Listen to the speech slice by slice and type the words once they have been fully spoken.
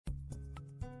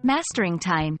Mastering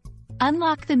time.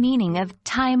 Unlock the meaning of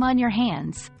time on your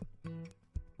hands.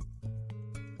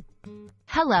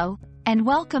 Hello, and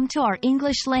welcome to our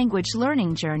English language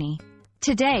learning journey.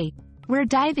 Today, we're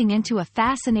diving into a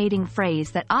fascinating phrase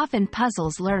that often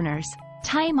puzzles learners: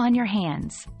 time on your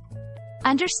hands.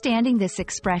 Understanding this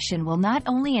expression will not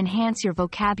only enhance your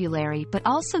vocabulary but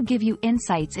also give you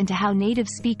insights into how native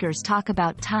speakers talk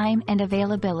about time and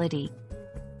availability.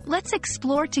 Let's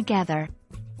explore together.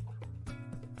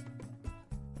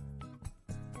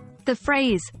 The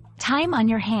phrase, time on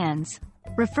your hands,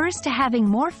 refers to having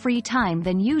more free time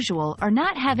than usual or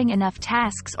not having enough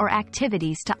tasks or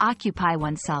activities to occupy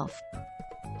oneself.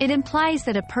 It implies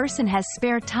that a person has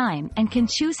spare time and can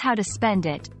choose how to spend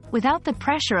it, without the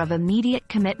pressure of immediate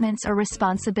commitments or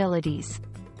responsibilities.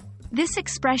 This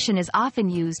expression is often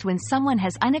used when someone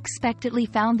has unexpectedly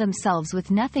found themselves with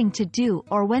nothing to do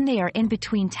or when they are in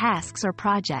between tasks or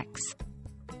projects.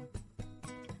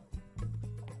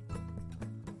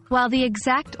 While the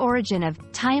exact origin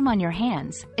of time on your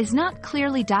hands is not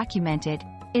clearly documented,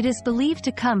 it is believed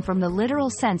to come from the literal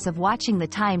sense of watching the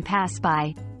time pass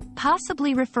by,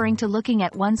 possibly referring to looking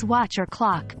at one's watch or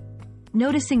clock,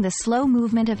 noticing the slow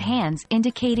movement of hands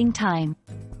indicating time.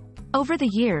 Over the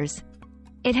years,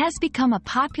 it has become a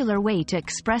popular way to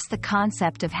express the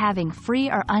concept of having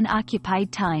free or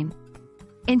unoccupied time.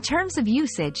 In terms of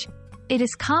usage, it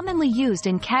is commonly used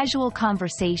in casual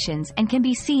conversations and can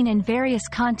be seen in various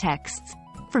contexts,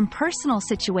 from personal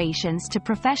situations to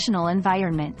professional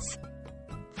environments.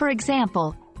 For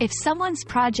example, if someone's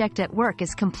project at work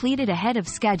is completed ahead of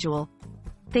schedule,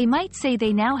 they might say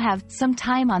they now have some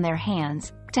time on their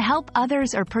hands to help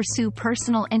others or pursue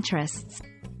personal interests.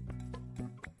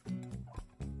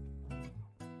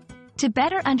 To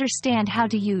better understand how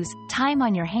to use time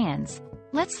on your hands,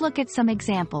 let's look at some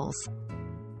examples.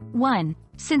 1.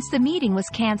 Since the meeting was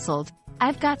cancelled,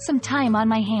 I've got some time on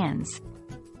my hands.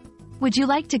 Would you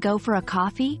like to go for a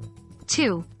coffee?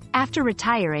 2. After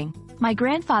retiring, my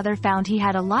grandfather found he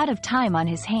had a lot of time on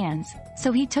his hands,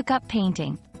 so he took up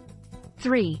painting.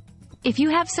 3. If you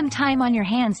have some time on your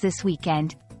hands this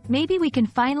weekend, maybe we can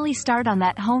finally start on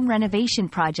that home renovation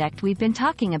project we've been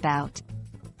talking about.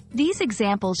 These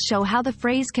examples show how the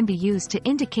phrase can be used to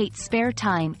indicate spare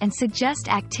time and suggest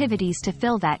activities to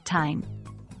fill that time.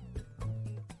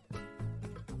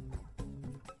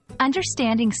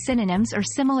 Understanding synonyms or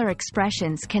similar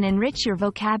expressions can enrich your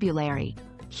vocabulary.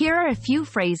 Here are a few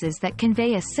phrases that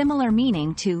convey a similar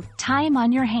meaning to time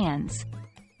on your hands.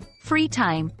 Free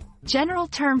time, general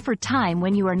term for time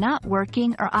when you are not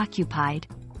working or occupied.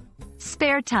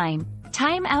 Spare time,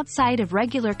 time outside of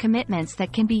regular commitments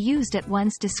that can be used at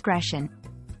one's discretion.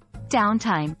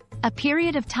 Downtime, a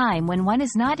period of time when one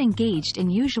is not engaged in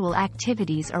usual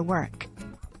activities or work.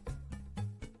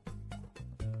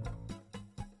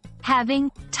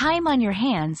 Having time on your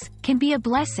hands can be a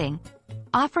blessing,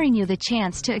 offering you the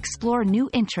chance to explore new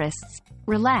interests,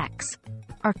 relax,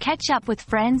 or catch up with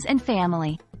friends and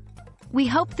family. We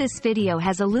hope this video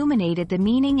has illuminated the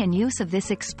meaning and use of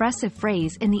this expressive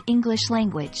phrase in the English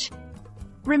language.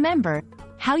 Remember,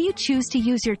 how you choose to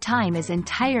use your time is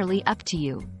entirely up to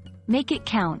you. Make it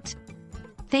count.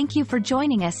 Thank you for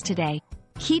joining us today.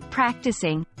 Keep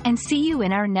practicing, and see you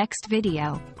in our next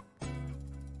video.